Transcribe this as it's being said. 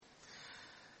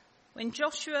When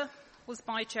Joshua was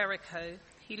by Jericho,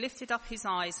 he lifted up his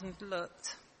eyes and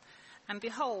looked, and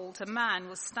behold, a man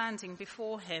was standing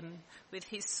before him with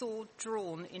his sword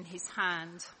drawn in his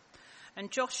hand. And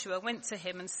Joshua went to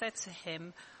him and said to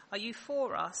him, "Are you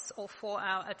for us or for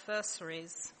our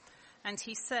adversaries?" And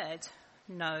he said,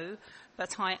 "No,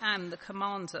 but I am the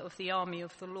commander of the army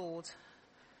of the Lord.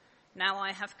 Now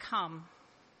I have come."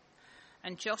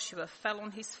 And Joshua fell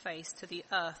on his face to the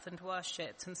earth and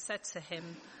worshipped and said to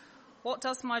him, "What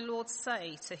does my Lord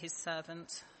say to his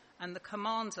servant?" And the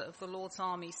commander of the Lord's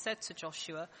army said to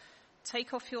Joshua,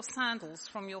 "Take off your sandals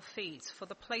from your feet, for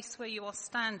the place where you are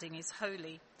standing is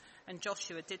holy." And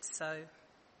Joshua did so.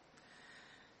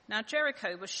 Now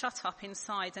Jericho was shut up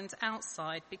inside and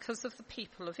outside because of the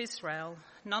people of Israel.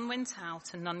 None went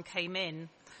out and none came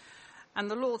in. And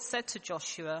the Lord said to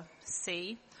Joshua,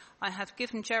 "See, I have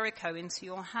given Jericho into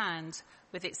your hand,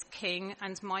 with its king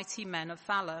and mighty men of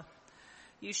valor.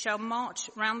 You shall march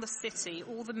round the city,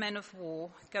 all the men of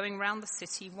war, going round the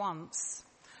city once.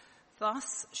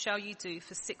 Thus shall you do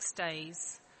for 6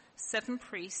 days. 7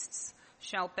 priests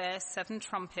shall bear 7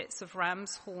 trumpets of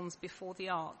ram's horns before the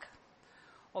ark.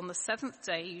 On the 7th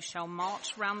day you shall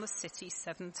march round the city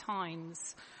 7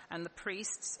 times, and the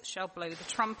priests shall blow the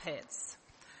trumpets.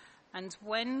 And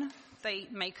when they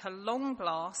make a long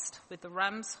blast with the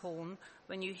ram's horn,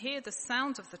 when you hear the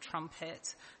sound of the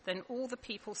trumpet, then all the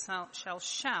people shall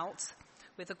shout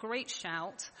with a great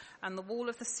shout, and the wall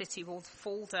of the city will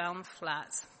fall down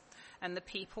flat, and the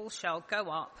people shall go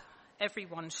up,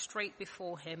 everyone straight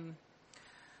before him."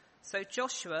 So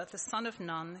Joshua, the son of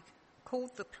Nun,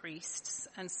 called the priests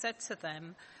and said to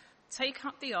them, "Take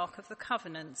up the ark of the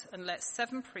covenant, and let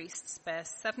 7 priests bear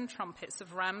 7 trumpets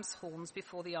of ram's horns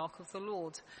before the ark of the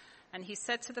Lord." And he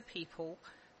said to the people,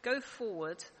 "Go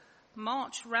forward,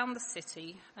 march round the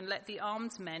city, and let the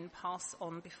armed men pass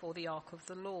on before the ark of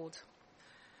the Lord."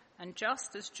 And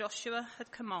just as Joshua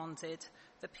had commanded,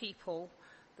 the people,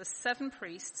 the 7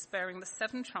 priests bearing the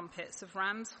 7 trumpets of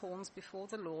ram's horns before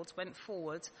the Lord, went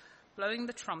forward, blowing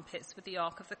the trumpets with the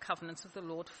ark of the covenant of the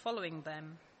Lord following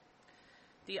them.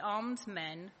 The armed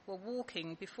men were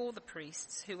walking before the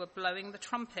priests who were blowing the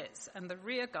trumpets, and the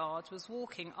rear guard was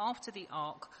walking after the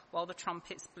ark while the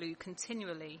trumpets blew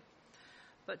continually.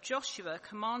 But Joshua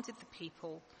commanded the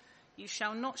people, "You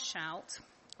shall not shout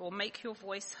or make your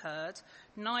voice heard,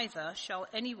 neither shall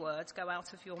any word go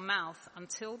out of your mouth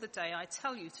until the day I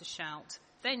tell you to shout.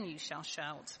 Then you shall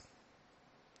shout."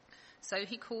 So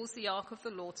he caused the ark of the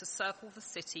Lord to circle the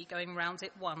city, going round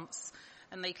it once,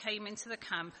 and they came into the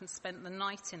camp and spent the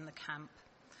night in the camp.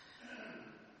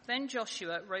 Then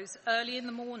Joshua rose early in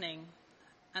the morning,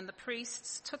 and the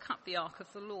priests took up the ark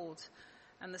of the Lord.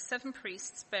 And the 7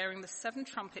 priests bearing the 7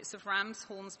 trumpets of ram's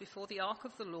horns before the ark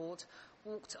of the Lord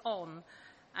walked on,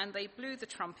 and they blew the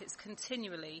trumpets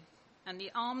continually. And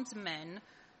the armed men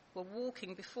were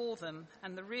walking before them,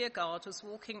 and the rear guard was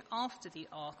walking after the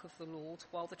ark of the Lord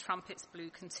while the trumpets blew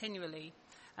continually.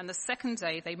 And the 2nd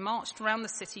day they marched round the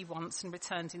city once and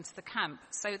returned into the camp.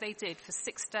 So they did for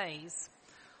 6 days.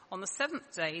 On the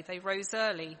 7th day they rose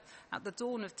early at the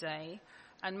dawn of day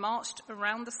and marched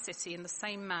around the city in the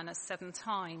same manner 7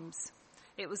 times.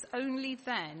 It was only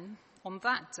then, on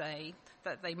that day,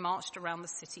 that they marched around the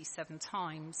city 7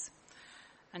 times.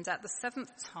 And at the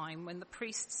 7th time, when the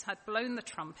priests had blown the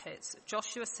trumpets,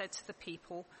 Joshua said to the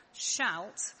people,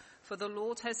 "Shout, for the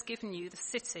Lord has given you the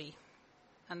city.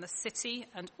 And the city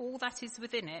and all that is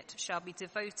within it shall be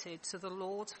devoted to the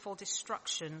Lord for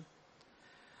destruction.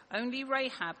 Only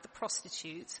Rahab the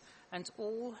prostitute and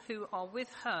all who are with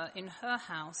her in her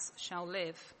house shall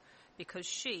live, because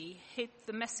she hid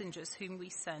the messengers whom we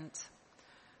sent.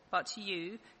 But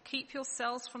you, keep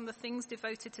yourselves from the things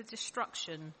devoted to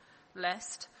destruction,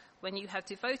 lest, when you have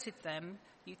devoted them,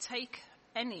 you take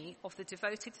any of the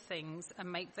devoted things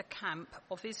and make the camp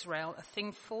of Israel a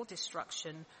thing for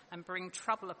destruction and bring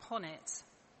trouble upon it.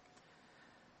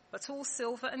 But all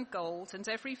silver and gold and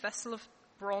every vessel of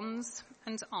bronze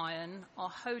and iron are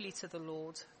holy to the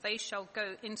Lord. They shall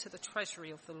go into the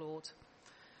treasury of the Lord."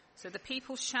 So the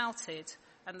people shouted,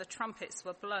 and the trumpets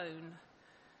were blown.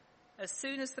 As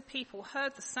soon as the people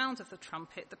heard the sound of the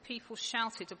trumpet, the people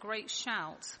shouted a great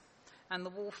shout, and the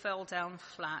wall fell down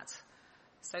flat,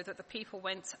 so that the people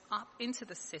went up into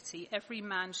the city, every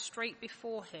man straight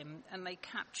before him, and they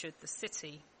captured the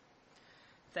city.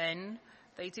 Then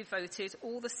they devoted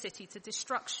all the city to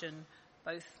destruction,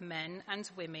 both men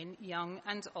and women, young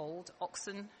and old,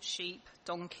 oxen, sheep,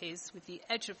 donkeys, with the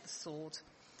edge of the sword.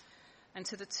 And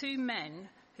to the 2 men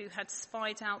who had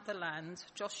spied out the land,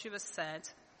 Joshua said,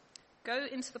 "Go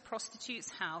into the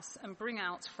prostitute's house and bring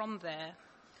out from there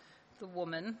the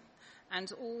woman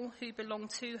and all who belong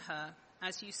to her,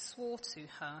 as you swore to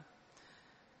her."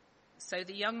 So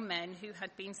the young men who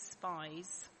had been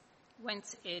spies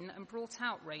went in and brought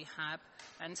out Rahab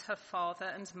and her father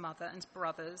and mother and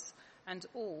brothers and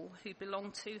all who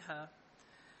belonged to her.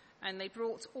 And they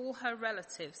brought all her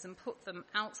relatives and put them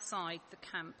outside the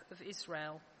camp of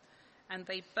Israel. And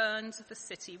they burned the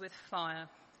city with fire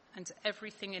and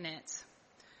everything in it.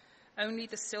 Only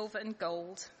the silver and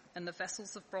gold and the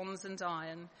vessels of bronze and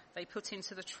iron they put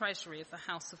into the treasury of the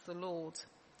house of the Lord.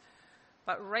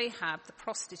 But Rahab the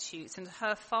prostitute and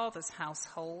her father's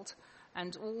household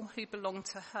and all who belonged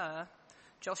to her,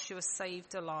 Joshua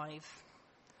saved alive.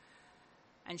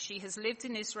 And she has lived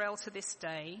in Israel to this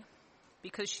day,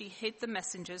 because she hid the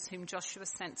messengers whom Joshua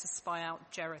sent to spy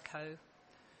out Jericho.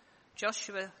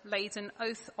 Joshua laid an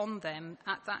oath on them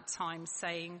at that time,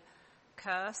 saying,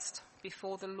 "Cursed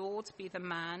before the Lord be the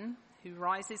man who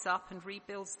rises up and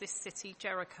rebuilds this city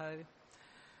Jericho.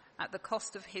 At the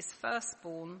cost of his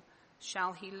firstborn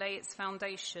shall he lay its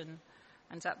foundation,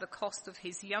 and at the cost of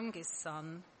his youngest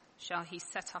son shall he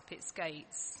set up its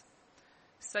gates."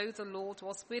 So the Lord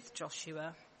was with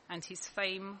Joshua, and his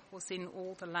fame was in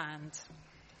all the land.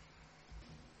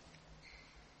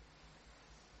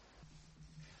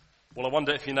 Well, I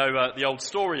wonder if you know the old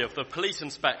story of the police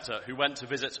inspector who went to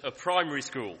visit a primary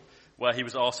school where he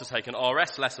was asked to take an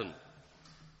RS lesson.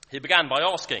 He began by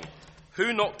asking,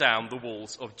 "Who knocked down the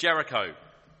walls of Jericho?"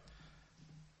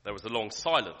 There was a long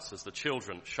silence as the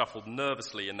children shuffled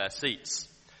nervously in their seats.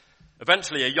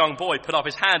 Eventually, a young boy put up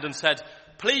his hand and said,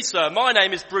 "Please, sir, my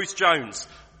name is Bruce Jones.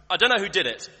 I don't know who did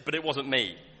it, but it wasn't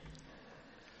me."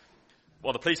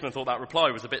 Well, the policeman thought that reply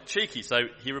was a bit cheeky, so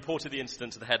he reported the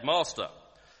incident to the headmaster.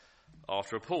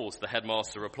 After a pause, the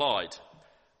headmaster replied,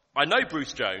 "I know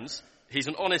Bruce Jones. He's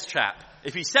an honest chap.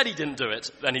 If he said he didn't do it,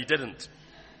 then he didn't."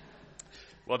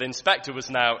 Well, the inspector was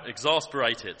now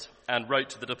exasperated and wrote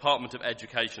to the Department of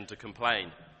Education to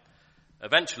complain.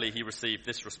 Eventually, he received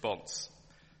this response: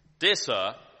 "Dear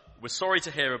sir, we're sorry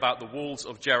to hear about the walls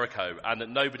of Jericho and that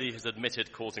nobody has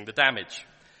admitted causing the damage.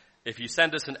 If you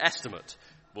send us an estimate,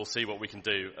 we'll see what we can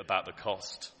do about the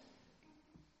cost."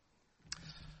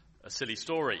 A silly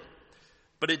story,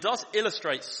 but it does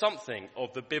illustrate something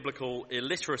of the biblical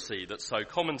illiteracy that's so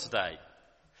common today.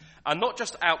 And not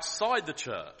just outside the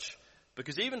church,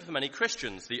 because even for many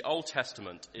Christians, the Old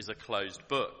Testament is a closed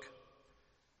book.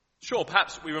 Sure,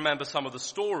 perhaps we remember some of the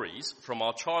stories from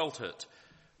our childhood,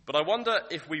 but I wonder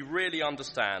if we really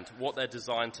understand what they're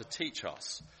designed to teach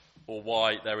us or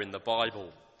why they're in the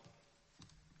Bible.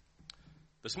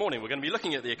 This morning we're going to be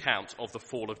looking at the account of the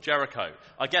fall of Jericho,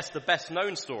 I guess the best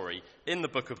known story in the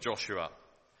book of Joshua.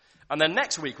 And then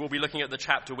next week we'll be looking at the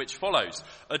chapter which follows,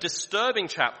 a disturbing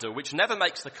chapter which never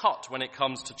makes the cut when it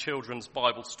comes to children's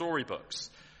Bible storybooks,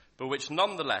 but which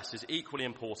nonetheless is equally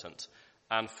important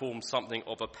and forms something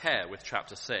of a pair with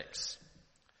chapter 6.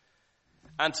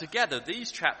 And together these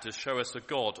chapters show us a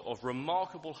God of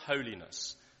remarkable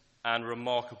holiness and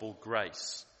remarkable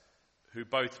grace, who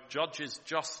both judges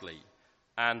justly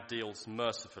and deals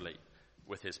mercifully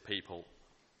with his people.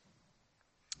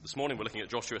 This morning we're looking at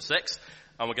Joshua 6,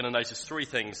 and we're going to notice three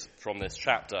things from this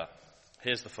chapter.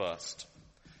 Here's the first: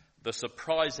 the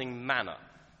surprising manner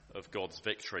of God's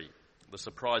victory. The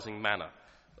surprising manner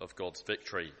of God's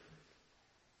victory.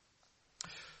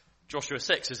 Joshua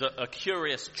 6 is a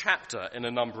curious chapter in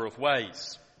a number of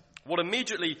ways. What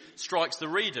immediately strikes the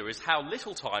reader is how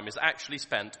little time is actually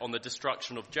spent on the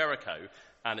destruction of Jericho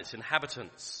and its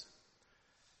inhabitants.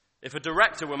 If a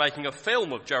director were making a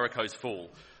film of Jericho's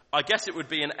fall, I guess it would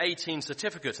be an 18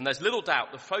 certificate, and there's little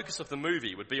doubt the focus of the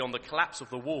movie would be on the collapse of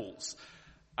the walls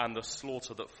and the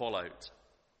slaughter that followed.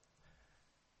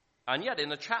 And yet,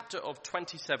 in a chapter of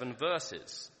 27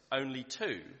 verses, only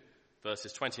 2,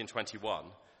 verses 20 and 21,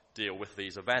 deal with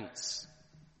these events.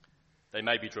 They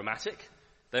may be dramatic,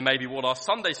 they may be what our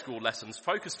Sunday school lessons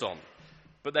focused on,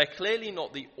 but they're clearly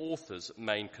not the author's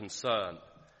main concern,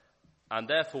 and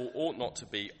therefore ought not to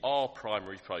be our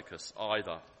primary focus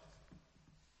either.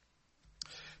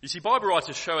 You see, Bible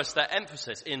writers show us their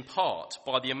emphasis in part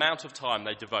by the amount of time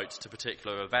they devote to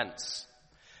particular events.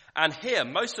 And here,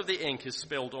 most of the ink is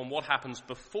spilled on what happens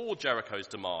before Jericho's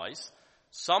demise,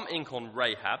 some ink on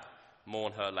Rahab, more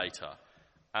on her later,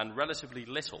 and relatively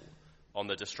little on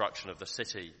the destruction of the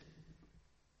city.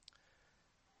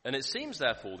 And it seems,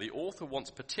 therefore, the author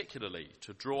wants particularly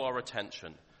to draw our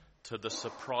attention to the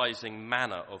surprising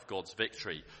manner of God's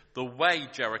victory, the way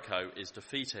Jericho is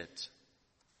defeated.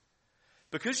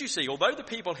 Because, you see, although the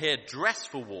people here dress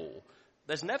for war,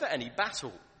 there's never any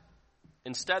battle.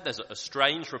 Instead, there's a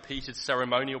strange, repeated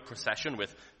ceremonial procession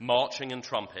with marching and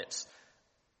trumpets.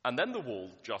 and then the wall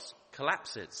just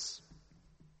collapses.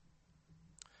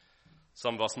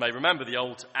 Some of us may remember the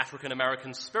old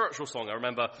African-American spiritual song. I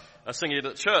remember singing it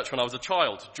at church when I was a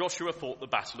child. Joshua fought the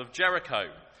Battle of Jericho.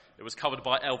 It was covered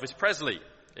by Elvis Presley.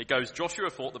 It goes, Joshua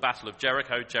fought the Battle of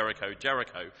Jericho, Jericho,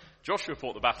 Jericho. Joshua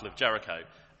fought the Battle of Jericho,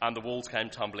 and the walls came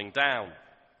tumbling down.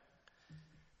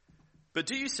 But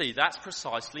do you see, that's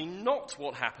precisely not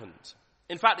what happened.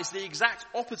 In fact, it's the exact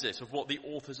opposite of what the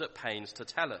author's at pains to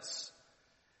tell us.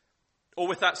 Or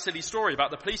with that silly story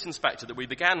about the police inspector that we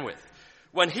began with.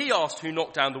 When he asked who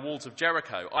knocked down the walls of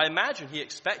Jericho, I imagine he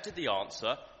expected the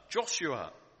answer, Joshua.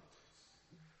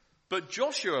 But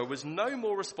Joshua was no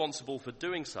more responsible for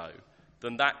doing so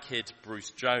than that kid,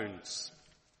 Bruce Jones.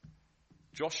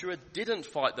 Joshua didn't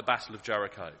fight the Battle of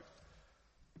Jericho.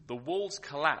 The walls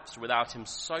collapsed without him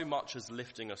so much as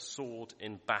lifting a sword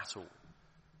in battle.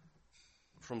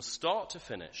 From start to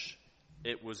finish,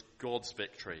 it was God's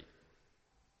victory.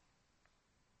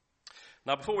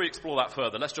 Now, before we explore that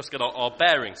further, let's just get our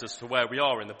bearings as to where we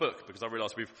are in the book, because I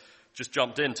realise we've just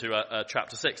jumped into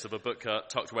chapter 6 of a book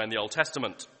tucked away in the Old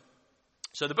Testament.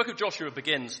 So the book of Joshua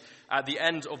begins at the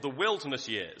end of the wilderness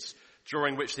years,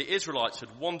 during which the Israelites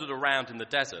had wandered around in the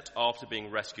desert after being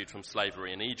rescued from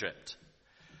slavery in Egypt.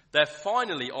 They're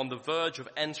finally on the verge of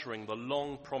entering the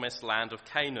long-promised land of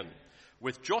Canaan,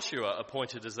 with Joshua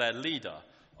appointed as their leader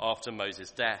after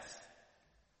Moses' death.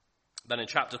 Then in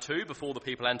chapter 2, before the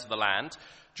people enter the land,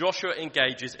 Joshua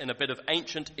engages in a bit of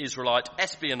ancient Israelite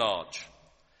espionage.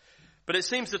 But it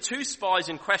seems the two spies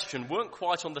in question weren't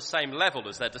quite on the same level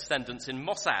as their descendants in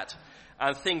Mossad,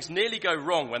 and things nearly go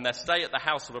wrong when their stay at the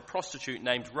house of a prostitute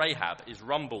named Rahab is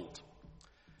rumbled.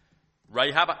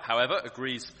 Rahab, however,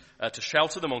 agrees to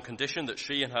shelter them on condition that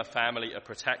she and her family are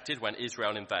protected when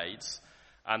Israel invades,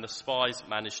 and the spies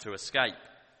manage to escape.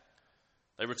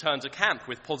 They return to camp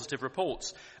with positive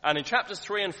reports, and in chapters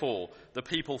 3 and 4, the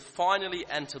people finally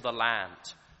enter the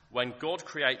land when God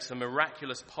creates a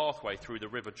miraculous pathway through the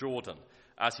River Jordan,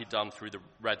 as he'd done through the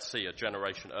Red Sea a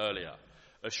generation earlier,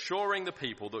 assuring the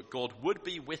people that God would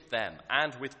be with them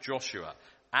and with Joshua,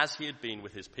 as he had been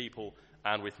with his people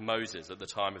and with Moses at the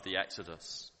time of the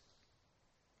Exodus.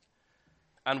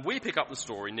 And we pick up the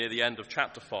story near the end of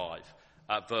chapter 5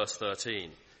 at verse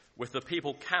 13, with the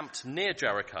people camped near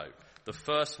Jericho, the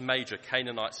first major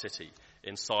Canaanite city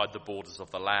inside the borders of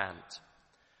the land.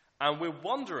 And we're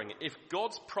wondering if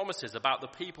God's promises about the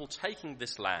people taking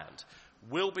this land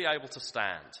will be able to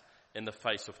stand in the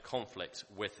face of conflict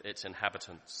with its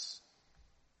inhabitants.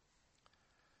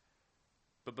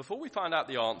 But before we find out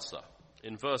the answer,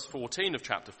 in verse 14 of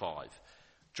chapter 5,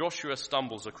 Joshua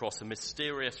stumbles across a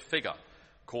mysterious figure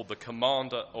called the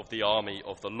commander of the army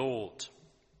of the Lord.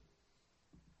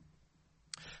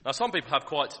 Now, some people have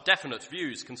quite definite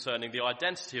views concerning the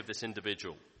identity of this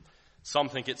individual. Some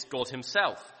think it's God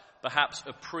himself, perhaps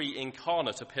a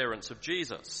pre-incarnate appearance of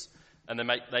Jesus, and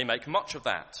they make much of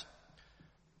that.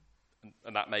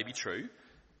 And that may be true,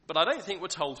 but I don't think we're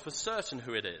told for certain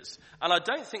who it is, and I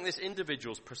don't think this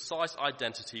individual's precise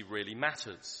identity really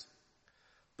matters.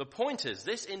 The point is,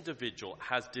 this individual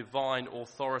has divine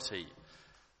authority.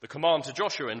 The command to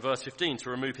Joshua in verse 15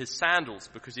 to remove his sandals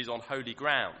because he's on holy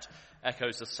ground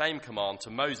echoes the same command to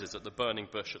Moses at the burning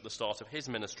bush at the start of his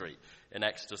ministry in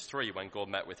Exodus 3 when God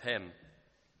met with him.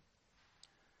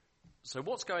 So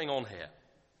what's going on here?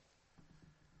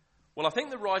 Well, I think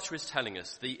the writer is telling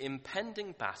us the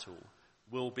impending battle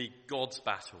will be God's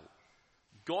battle.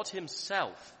 God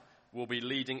himself will be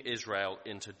leading Israel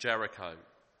into Jericho.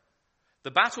 The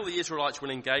battle the Israelites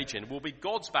will engage in will be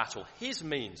God's battle, his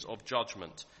means of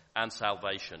judgment and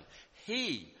salvation.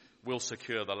 He will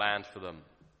secure the land for them.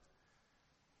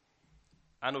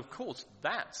 And of course,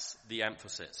 that's the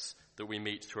emphasis that we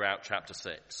meet throughout chapter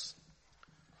 6.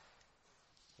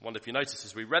 I wonder if you notice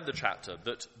as we read the chapter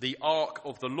that the Ark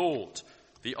of the Lord,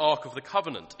 the Ark of the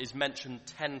Covenant, is mentioned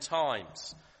 10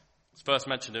 times. It's first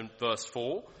mentioned in verse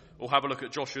 4. We'll have a look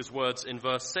at Joshua's words in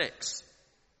verse 6.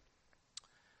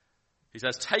 He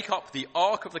says, "Take up the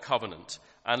Ark of the Covenant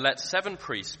and let 7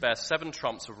 priests bear 7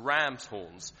 trumps of ram's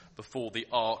horns before the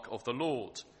Ark of the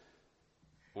Lord."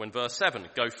 Or in verse 7,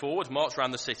 "Go forward, march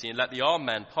round the city and let the armed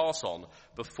men pass on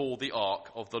before the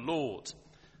Ark of the Lord."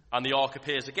 And the Ark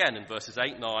appears again in verses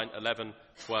 8, 9, 11,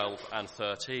 12 and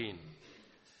 13.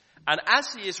 And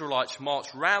as the Israelites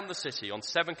march round the city on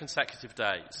 7 consecutive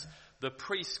days, the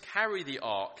priests carry the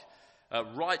Ark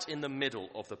right in the middle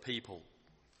of the people.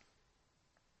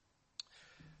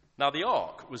 Now, the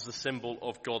Ark was the symbol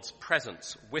of God's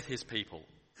presence with his people.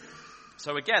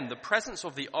 So again, the presence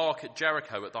of the Ark at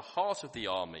Jericho at the heart of the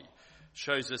army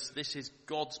shows us this is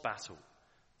God's battle.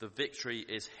 The victory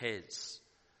is his.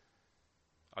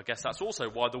 I guess that's also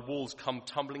why the walls come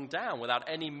tumbling down without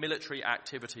any military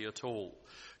activity at all.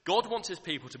 God wants his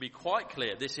people to be quite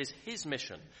clear this is his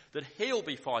mission, that he'll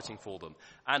be fighting for them,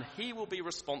 and he will be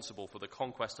responsible for the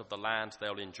conquest of the land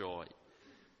they'll enjoy.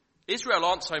 Israel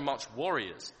aren't so much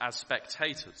warriors as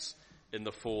spectators in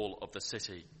the fall of the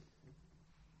city.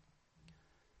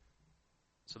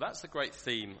 So that's the great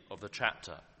theme of the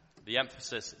chapter, the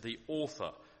emphasis the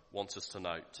author wants us to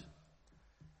note.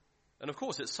 And of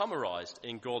course, it's summarized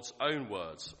in God's own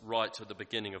words right at the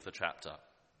beginning of the chapter.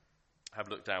 Have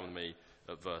a look down with me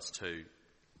at verse 2.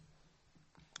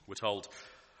 We're told,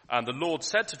 "And the Lord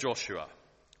said to Joshua,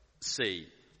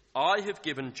 'See, I have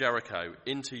given Jericho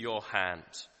into your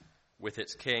hand with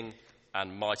its king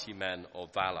and mighty men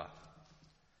of valor.'"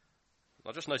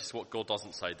 Now just notice what God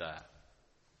doesn't say there.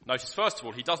 Notice, first of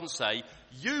all, he doesn't say,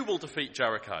 "You will defeat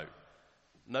Jericho."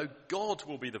 No, God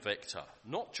will be the victor,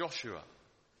 not Joshua.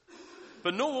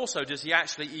 But nor also does he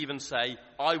actually even say,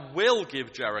 "I will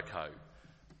give Jericho,"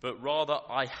 but rather,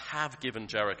 "I have given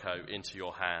Jericho into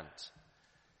your hand."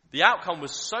 The outcome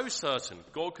was so certain,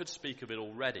 God could speak of it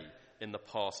already in the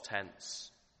past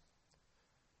tense.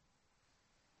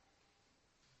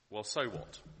 Well, so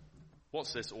what?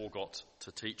 What's this all got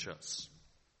to teach us?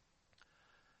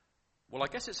 Well, I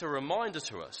guess it's a reminder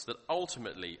to us that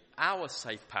ultimately our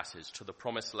safe passage to the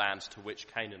promised land to which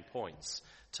Canaan points,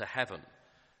 to heaven,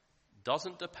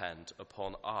 doesn't depend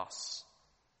upon us.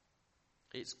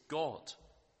 It's God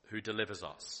who delivers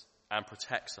us and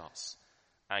protects us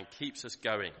and keeps us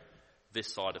going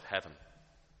this side of heaven.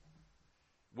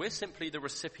 We're simply the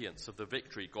recipients of the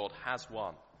victory God has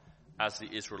won, as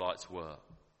the Israelites were.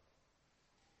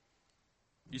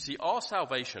 You see, our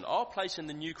salvation, our place in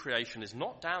the new creation is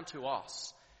not down to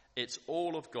us. It's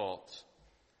all of God.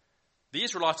 The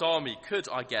Israelite army could,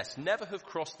 I guess, never have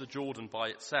crossed the Jordan by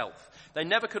itself. They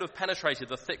never could have penetrated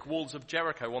the thick walls of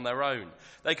Jericho on their own.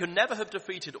 They could never have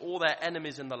defeated all their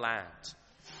enemies in the land.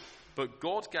 But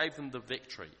God gave them the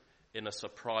victory in a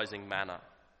surprising manner.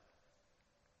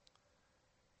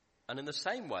 And in the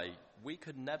same way, we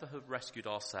could never have rescued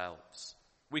ourselves.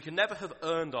 We could never have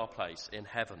earned our place in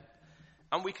heaven.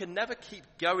 And we can never keep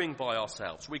going by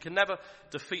ourselves. We can never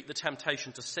defeat the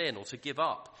temptation to sin or to give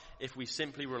up if we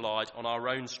simply relied on our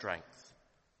own strength.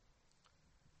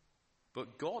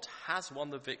 But God has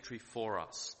won the victory for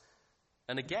us.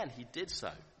 And again, he did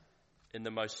so in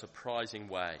the most surprising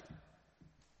way.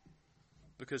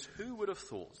 Because who would have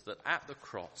thought that at the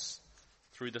cross,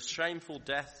 through the shameful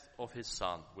death of his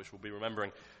son, which we'll be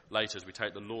remembering later as we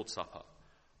take the Lord's Supper,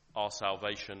 our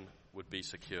salvation would be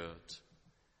secured?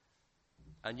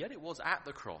 And yet it was at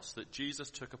the cross that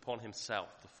Jesus took upon himself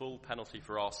the full penalty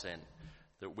for our sin,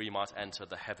 that we might enter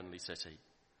the heavenly city.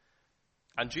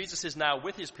 And Jesus is now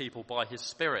with his people by his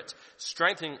Spirit,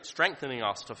 strengthening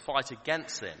us to fight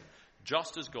against sin,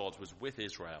 just as God was with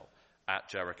Israel at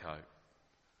Jericho.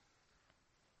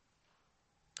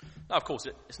 Now, of course,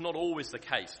 it's not always the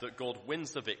case that God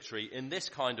wins the victory in this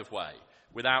kind of way,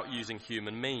 without using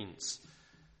human means.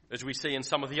 As we see in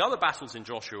some of the other battles in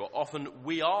Joshua, often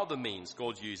we are the means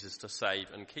God uses to save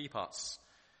and keep us.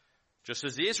 Just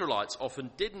as the Israelites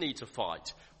often did need to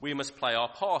fight, we must play our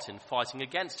part in fighting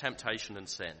against temptation and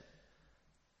sin.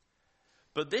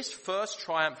 But this first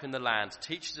triumph in the land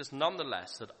teaches us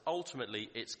nonetheless that ultimately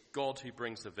it's God who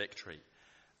brings the victory.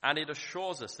 And it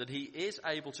assures us that he is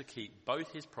able to keep both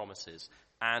his promises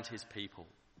and his people.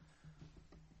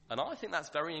 And I think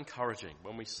that's very encouraging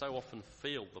when we so often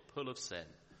feel the pull of sin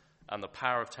and the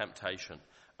power of temptation,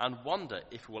 and wonder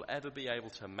if we'll ever be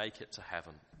able to make it to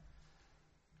heaven.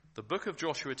 The book of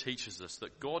Joshua teaches us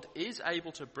that God is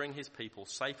able to bring his people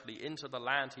safely into the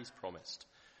land he's promised,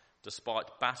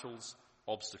 despite battles,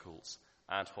 obstacles,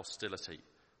 and hostility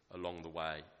along the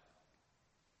way.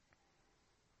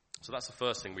 So that's the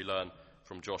first thing we learn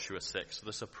from Joshua 6,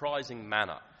 the surprising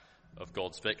manner of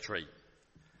God's victory.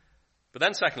 But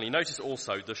then secondly, notice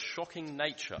also the shocking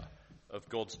nature of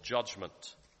God's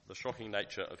judgment. The shocking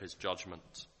nature of his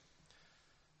judgment.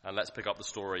 And let's pick up the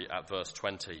story at verse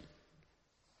 20.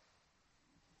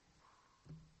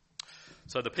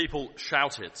 So the people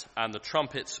shouted, and the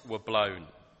trumpets were blown.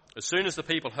 As soon as the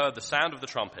people heard the sound of the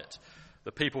trumpet,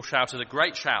 the people shouted a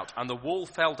great shout, and the wall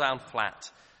fell down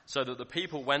flat, so that the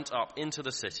people went up into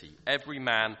the city, every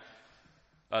man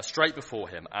straight before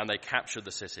him, and they captured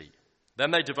the city.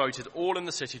 Then they devoted all in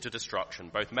the city to destruction,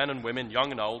 both men and women,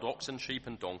 young and old, oxen, sheep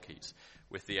and donkeys,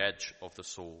 with the edge of the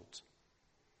sword.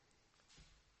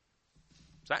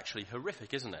 It's actually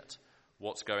horrific, isn't it,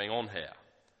 what's going on here?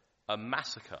 A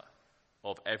massacre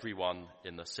of everyone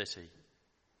in the city.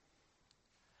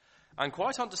 And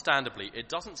quite understandably, it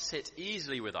doesn't sit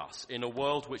easily with us in a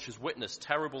world which has witnessed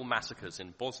terrible massacres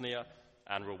in Bosnia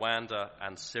and Rwanda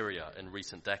and Syria in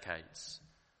recent decades.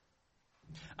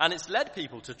 And it's led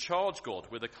people to charge God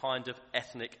with a kind of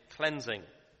ethnic cleansing.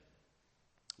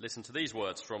 Listen to these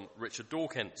words from Richard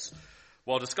Dawkins.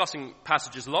 While discussing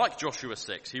passages like Joshua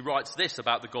 6, he writes this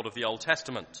about the God of the Old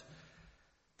Testament.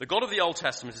 The God of the Old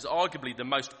Testament is arguably the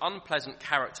most unpleasant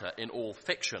character in all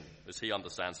fiction, as he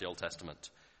understands the Old Testament.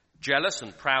 Jealous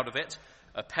and proud of it,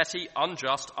 a petty,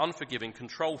 unjust, unforgiving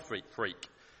control freak,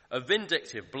 a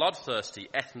vindictive, bloodthirsty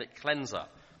ethnic cleanser,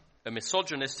 a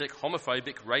misogynistic,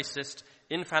 homophobic, racist,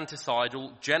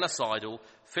 infanticidal, genocidal,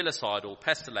 filicidal,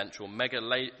 pestilential,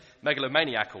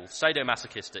 megalomaniacal,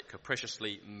 sadomasochistic,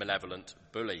 capriciously malevolent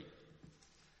bully.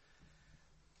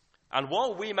 And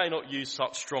while we may not use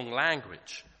such strong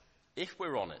language, if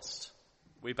we're honest,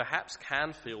 we perhaps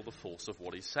can feel the force of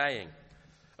what he's saying.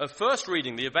 At first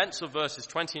reading, the events of verses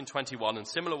 20 and 21 and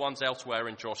similar ones elsewhere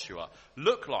in Joshua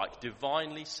look like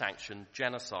divinely sanctioned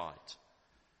genocide.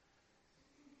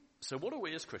 So what are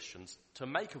we as Christians to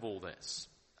make of all this?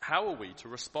 How are we to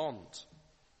respond?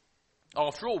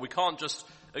 After all, we can't just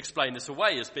explain this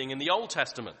away as being in the Old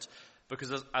Testament,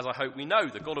 because as I hope we know,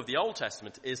 the God of the Old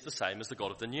Testament is the same as the God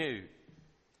of the New.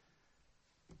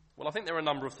 Well, I think there are a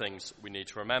number of things we need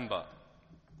to remember.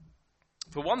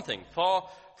 For one thing, far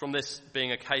from this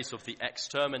being a case of the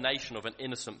extermination of an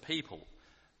innocent people,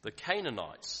 the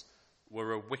Canaanites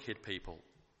were a wicked people.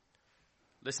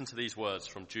 Listen to these words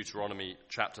from Deuteronomy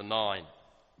chapter 9.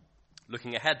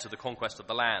 Looking ahead to the conquest of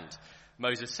the land,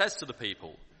 Moses says to the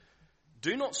people,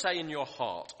 "Do not say in your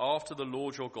heart, after the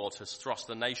Lord your God has thrust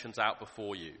the nations out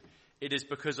before you, it is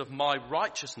because of my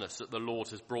righteousness that the Lord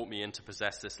has brought me in to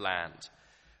possess this land,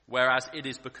 whereas it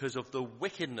is because of the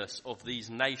wickedness of these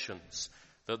nations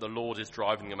that the Lord is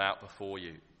driving them out before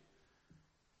you."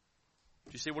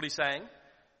 Do you see what he's saying?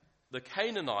 The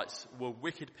Canaanites were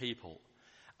wicked people,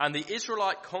 and the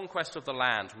Israelite conquest of the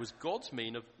land was God's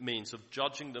means of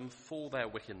judging them for their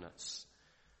wickedness.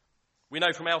 We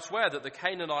know from elsewhere that the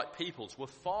Canaanite peoples were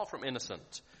far from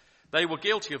innocent. They were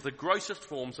guilty of the grossest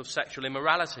forms of sexual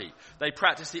immorality. They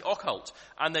practiced the occult,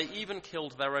 and they even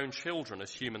killed their own children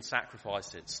as human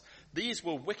sacrifices. These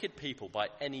were wicked people by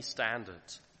any standard.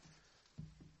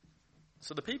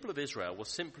 So the people of Israel were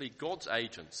simply God's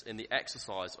agents in the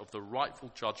exercise of the rightful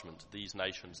judgment these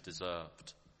nations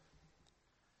deserved.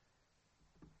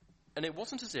 And it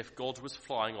wasn't as if God was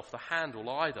flying off the handle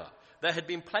either. There had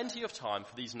been plenty of time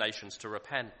for these nations to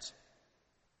repent.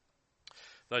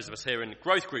 Those of us here in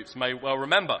growth groups may well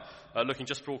remember, looking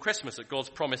just before Christmas, at God's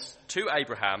promise to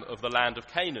Abraham of the land of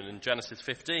Canaan in Genesis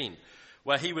 15,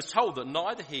 where he was told that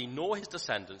neither he nor his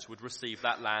descendants would receive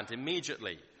that land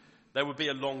immediately. There would be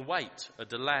a long wait, a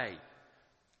delay.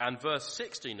 And verse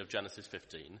 16 of Genesis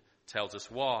 15 tells us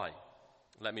why.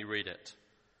 Let me read it.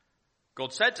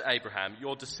 God said to Abraham,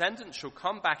 "Your descendants shall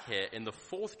come back here in the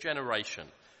 4th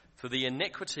generation, for the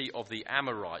iniquity of the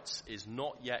Amorites is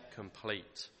not yet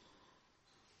complete."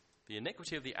 The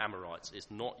iniquity of the Amorites is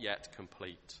not yet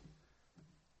complete.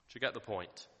 Do you get the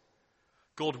point?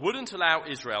 God wouldn't allow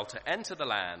Israel to enter the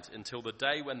land until the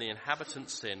day when the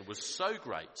inhabitants' sin was so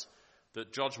great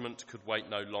that judgment could wait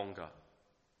no longer.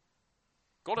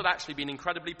 God had actually been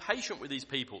incredibly patient with these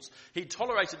peoples. He'd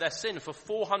tolerated their sin for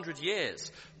 400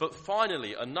 years, but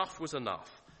finally enough was enough,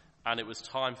 and it was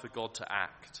time for God to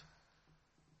act.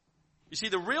 You see,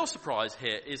 the real surprise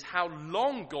here is how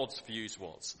long God's fuse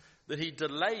was, that he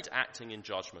delayed acting in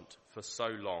judgment for so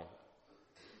long.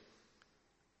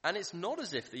 And it's not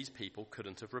as if these people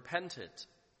couldn't have repented.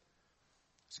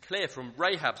 It's clear from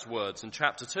Rahab's words in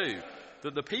chapter 2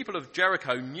 that the people of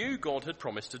Jericho knew God had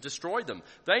promised to destroy them.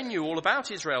 They knew all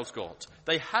about Israel's God.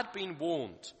 They had been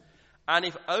warned. And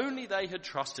if only they had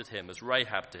trusted him as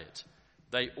Rahab did,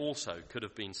 they also could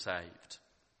have been saved.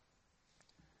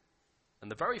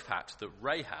 And the very fact that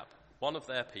Rahab, one of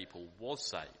their people, was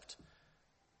saved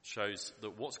shows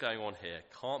that what's going on here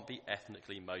can't be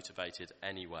ethnically motivated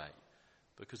anyway,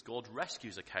 because God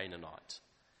rescues a Canaanite.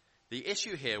 The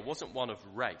issue here wasn't one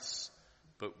of race,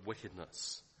 but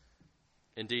wickedness.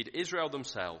 Indeed, Israel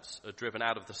themselves are driven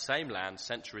out of the same land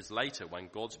centuries later when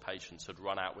God's patience had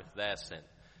run out with their sin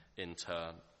in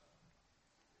turn.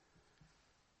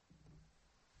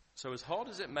 So as hard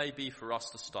as it may be for us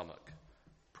to stomach,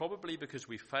 probably because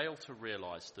we fail to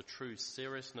realize the true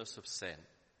seriousness of sin,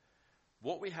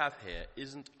 what we have here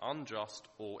isn't unjust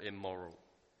or immoral.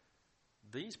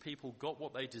 These people got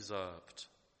what they deserved.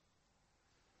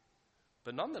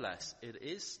 But nonetheless, it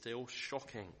is still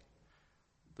shocking.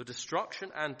 The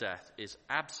destruction and death is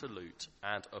absolute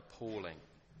and appalling.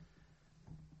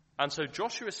 And so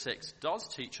Joshua 6 does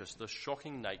teach us the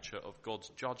shocking nature of God's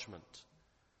judgment.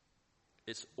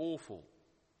 It's awful.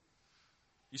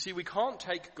 You see, we can't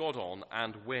take God on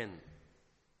and win.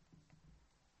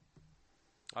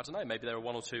 I don't know, maybe there are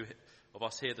one or two of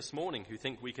us here this morning who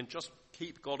think we can just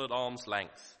keep God at arm's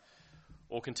length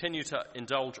or continue to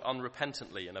indulge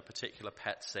unrepentantly in a particular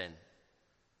pet sin.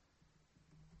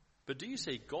 But do you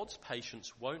see, God's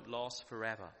patience won't last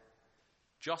forever.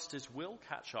 Justice will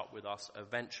catch up with us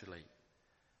eventually,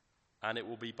 and it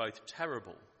will be both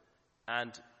terrible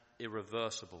and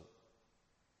irreversible.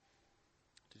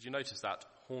 Did you notice that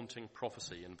haunting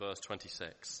prophecy in verse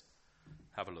 26?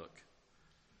 Have a look.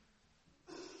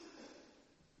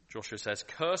 Joshua says,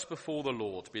 "Cursed before the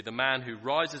Lord be the man who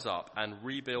rises up and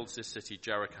rebuilds this city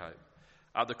Jericho.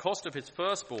 At the cost of his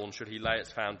firstborn should he lay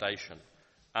its foundation,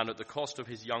 and at the cost of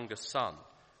his youngest son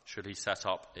should he set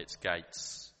up its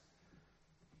gates."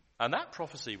 And that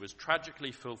prophecy was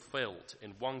tragically fulfilled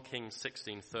in 1 Kings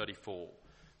 16:34,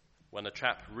 when a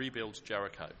chap rebuilds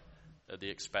Jericho at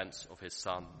the expense of his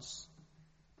sons.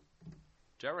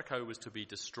 Jericho was to be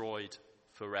destroyed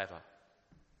forever.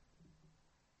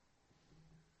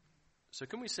 So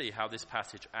can we see how this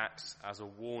passage acts as a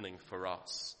warning for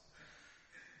us?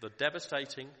 The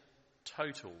devastating,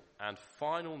 total, and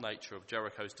final nature of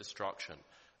Jericho's destruction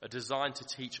are designed to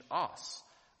teach us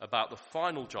about the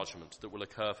final judgment that will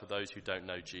occur for those who don't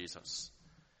know Jesus.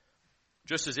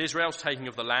 Just as Israel's taking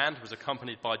of the land was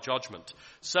accompanied by judgment,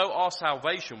 so our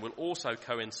salvation will also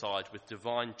coincide with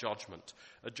divine judgment,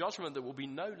 a judgment that will be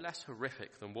no less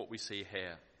horrific than what we see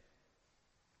here.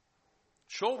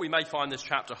 Sure, we may find this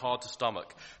chapter hard to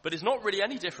stomach, but it's not really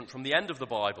any different from the end of the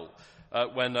Bible,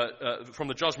 from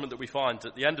the judgment that we find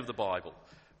at the end of the Bible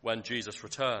when Jesus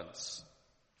returns.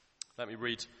 Let me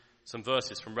read some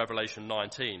verses from Revelation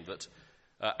 19 that,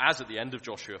 as at the end of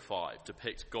Joshua 5,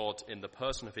 depict God in the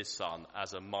person of his Son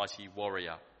as a mighty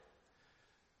warrior.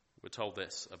 We're told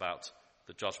this about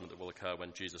the judgment that will occur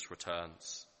when Jesus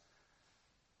returns.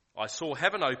 "I saw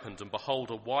heaven opened, and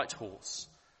behold, a white horse.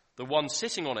 The one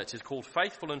sitting on it is called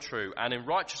Faithful and True, and in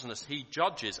righteousness he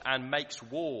judges and makes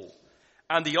war.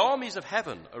 And the armies of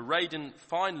heaven, arrayed in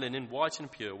fine linen, white and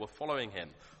pure, were following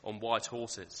him on white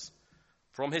horses.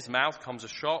 From his mouth comes a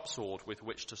sharp sword with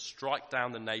which to strike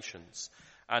down the nations,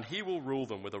 and he will rule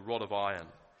them with a rod of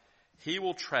iron. He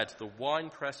will tread the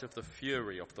winepress of the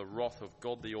fury of the wrath of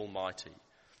God the Almighty.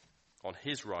 On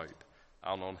his robe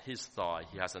and on his thigh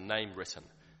he has a name written,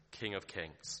 King of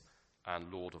Kings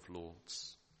and Lord of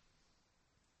Lords."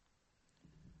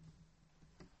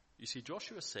 You see,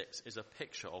 Joshua 6 is a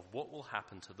picture of what will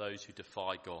happen to those who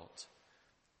defy God.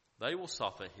 They will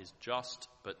suffer his just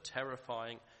but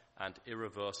terrifying and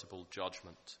irreversible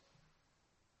judgment.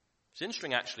 It's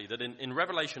interesting, actually, that in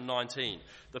Revelation 19,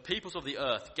 the peoples of the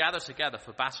earth gather together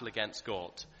for battle against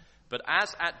God. But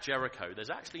as at Jericho, there's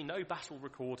actually no battle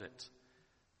recorded.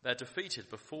 They're defeated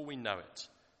before we know it,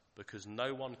 because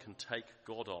no one can take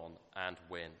God on and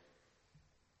win.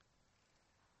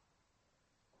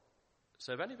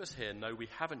 So if any of us here know we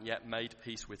haven't yet made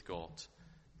peace with God,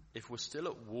 if we're still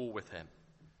at war with him,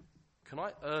 can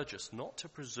I urge us not to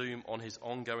presume on his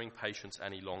ongoing patience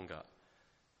any longer,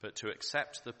 but to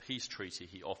accept the peace treaty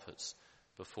he offers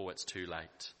before it's too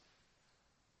late?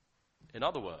 In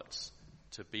other words,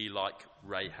 to be like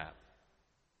Rahab.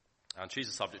 And she's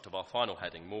the subject of our final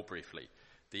heading, more briefly,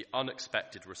 the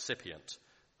unexpected recipient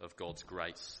of God's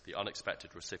grace. The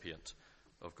unexpected recipient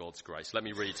of God's grace. Let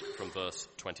me read from verse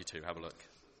 22. Have a look.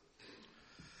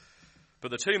 But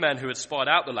to the two men who had spied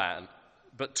out the land,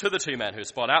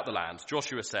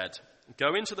 Joshua said,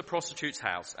 "Go into the prostitute's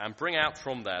house and bring out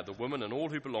from there the woman and all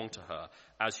who belong to her,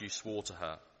 as you swore to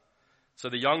her." So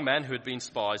the young men who had been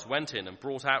spies went in and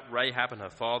brought out Rahab and her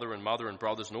father and mother and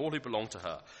brothers and all who belonged to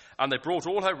her. And they brought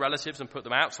all her relatives and put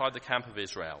them outside the camp of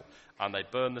Israel. And they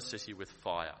burned the city with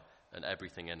fire and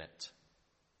everything in it.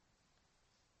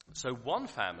 So one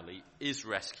family is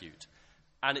rescued,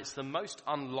 and it's the most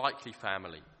unlikely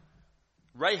family.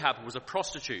 Rahab was a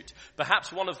prostitute,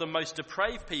 perhaps one of the most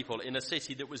depraved people in a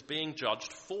city that was being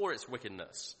judged for its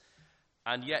wickedness.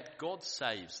 And yet God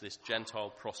saves this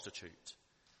Gentile prostitute.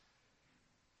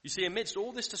 You see, amidst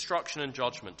all this destruction and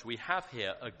judgment, we have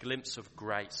here a glimpse of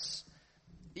grace.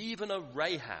 Even a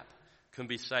Rahab can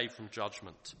be saved from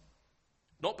judgment.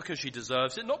 Not because she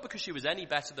deserves it, not because she was any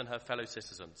better than her fellow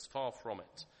citizens, far from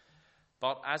it.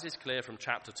 But as is clear from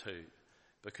chapter 2,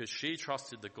 because she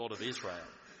trusted the God of Israel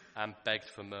and begged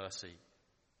for mercy.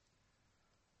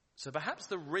 So perhaps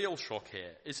the real shock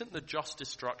here isn't the just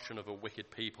destruction of a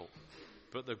wicked people,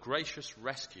 but the gracious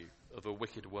rescue of a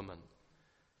wicked woman.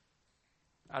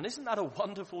 And isn't that a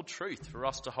wonderful truth for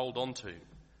us to hold on to?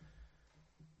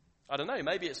 I don't know,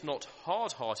 maybe it's not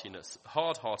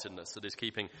hard-heartedness that is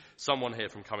keeping someone here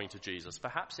from coming to Jesus.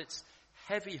 Perhaps it's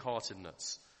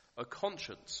heavy-heartedness, a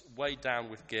conscience weighed down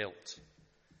with guilt.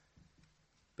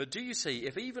 But do you see,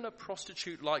 if even a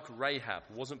prostitute like Rahab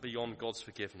wasn't beyond God's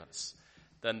forgiveness,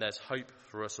 then there's hope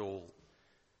for us all.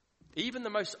 Even the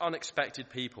most unexpected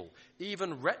people,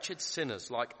 even wretched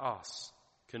sinners like us,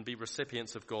 can be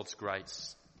recipients of God's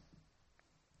grace.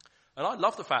 And I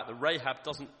love the fact that Rahab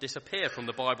doesn't disappear from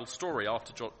the Bible story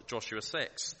after Joshua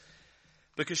 6,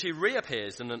 because she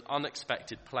reappears in an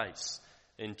unexpected place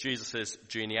in Jesus'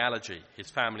 genealogy, his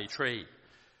family tree,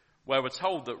 where we're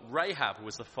told that Rahab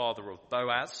was the father of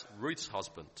Boaz, Ruth's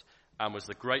husband, and was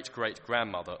the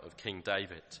great-great-grandmother of King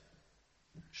David.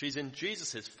 She's in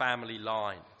Jesus' family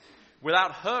line.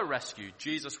 Without her rescue,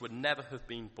 Jesus would never have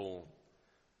been born.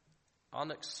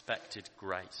 Unexpected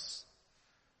grace.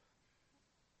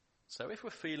 So if we're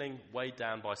feeling weighed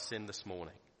down by sin this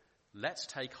morning, let's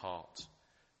take heart.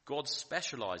 God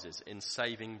specializes in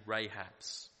saving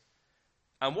Rahabs.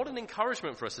 And what an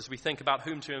encouragement for us as we think about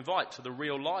whom to invite to the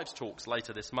Real Lives talks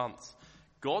later this month.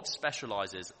 God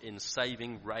specializes in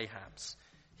saving Rahabs.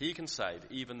 He can save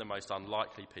even the most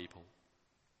unlikely people.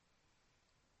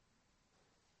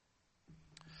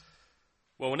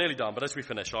 Well, we're nearly done, but as we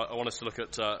finish, I want us to look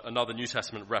at another New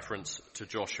Testament reference to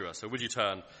Joshua. So would you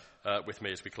turn with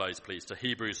me as we close, please, to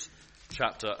Hebrews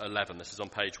chapter 11. This is on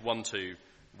page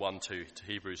 1212, to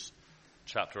Hebrews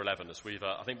chapter 11. As we've,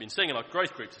 I think, been seeing in our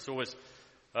growth groups, it's always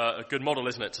a good model,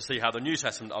 isn't it, to see how the New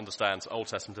Testament understands Old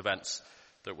Testament events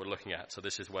that we're looking at. So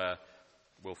this is where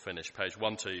we'll finish, page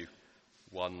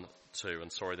 1212.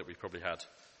 And sorry that we probably had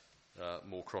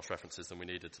more cross-references than we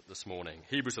needed this morning.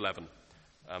 Hebrews 11.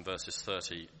 And verses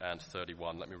 30 and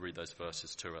 31. Let me read those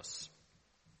verses to us.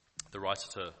 The writer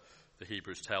to the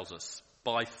Hebrews tells us,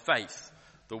 "By faith,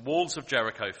 the walls of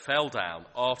Jericho fell down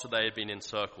after they had been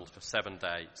encircled for 7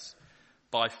 days.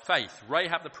 By faith,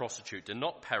 Rahab the prostitute did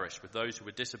not perish with those who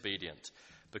were disobedient,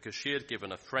 because she had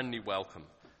given a friendly welcome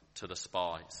to the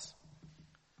spies."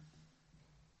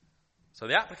 So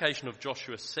the application of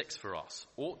Joshua 6 for us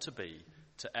ought to be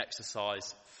to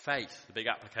exercise faith, the big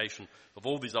application of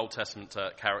all these Old Testament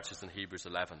characters in Hebrews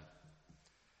 11.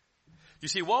 You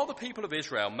see, while the people of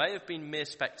Israel may have been mere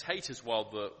spectators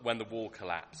when the wall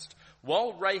collapsed,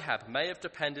 while Rahab may have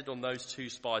depended on those 2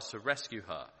 spies to rescue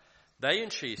her, they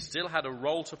and she still had a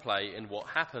role to play in what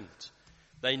happened.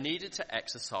 They needed to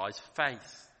exercise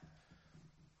faith.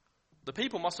 The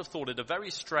people must have thought it a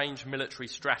very strange military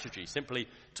strategy simply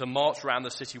to march around the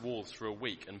city walls for a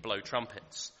week and blow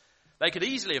trumpets. They could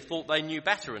easily have thought they knew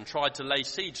better and tried to lay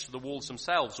siege to the walls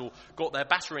themselves or got their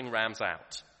battering rams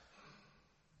out.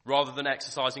 Rather than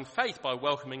exercising faith by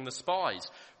welcoming the spies,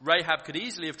 Rahab could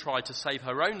easily have tried to save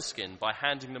her own skin by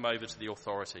handing them over to the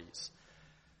authorities.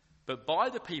 But by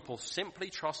the people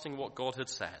simply trusting what God had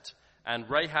said and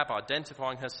Rahab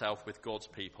identifying herself with God's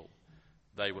people,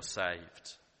 they were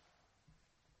saved.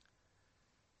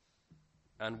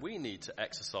 And we need to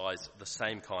exercise the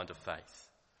same kind of faith.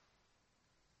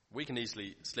 We can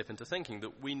easily slip into thinking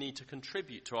that we need to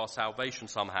contribute to our salvation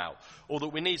somehow, or that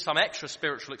we need some extra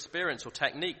spiritual experience or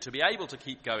technique to be able to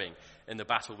keep going in the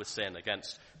battle with sin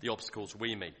against the obstacles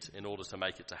we meet in order to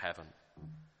make it to heaven.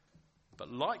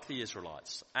 But like the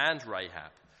Israelites and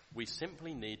Rahab, we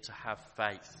simply need to have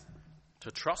faith,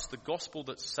 to trust the gospel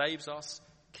that saves us,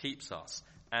 keeps us,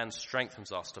 and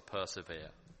strengthens us to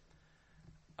persevere.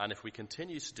 And if we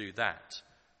continue to do that,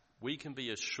 we can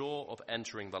be as sure of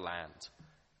entering the land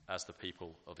as the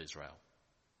people of Israel.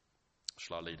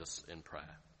 Shall I lead us in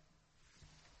prayer?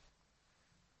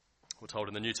 We're told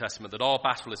in the New Testament that our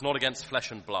battle is not against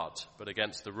flesh and blood, but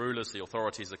against the rulers, the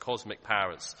authorities, the cosmic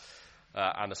powers,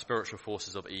 and the spiritual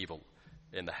forces of evil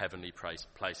in the heavenly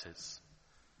places.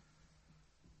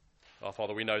 Our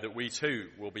Father, we know that we too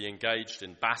will be engaged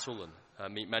in battle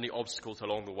and meet many obstacles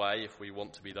along the way if we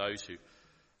want to be those who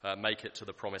make it to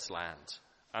the promised land.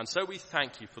 And so we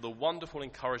thank you for the wonderful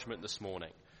encouragement this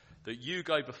morning that you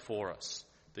go before us,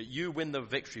 that you win the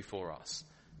victory for us,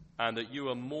 and that you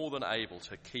are more than able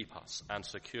to keep us and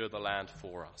secure the land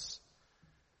for us.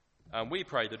 And we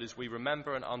pray that as we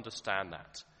remember and understand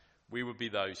that, we would be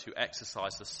those who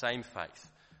exercise the same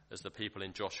faith as the people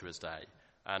in Joshua's day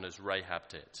and as Rahab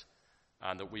did,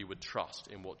 and that we would trust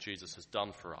in what Jesus has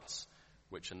done for us,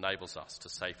 which enables us to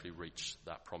safely reach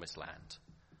that promised land.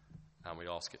 And we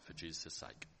ask it for Jesus'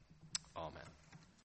 sake. Amen.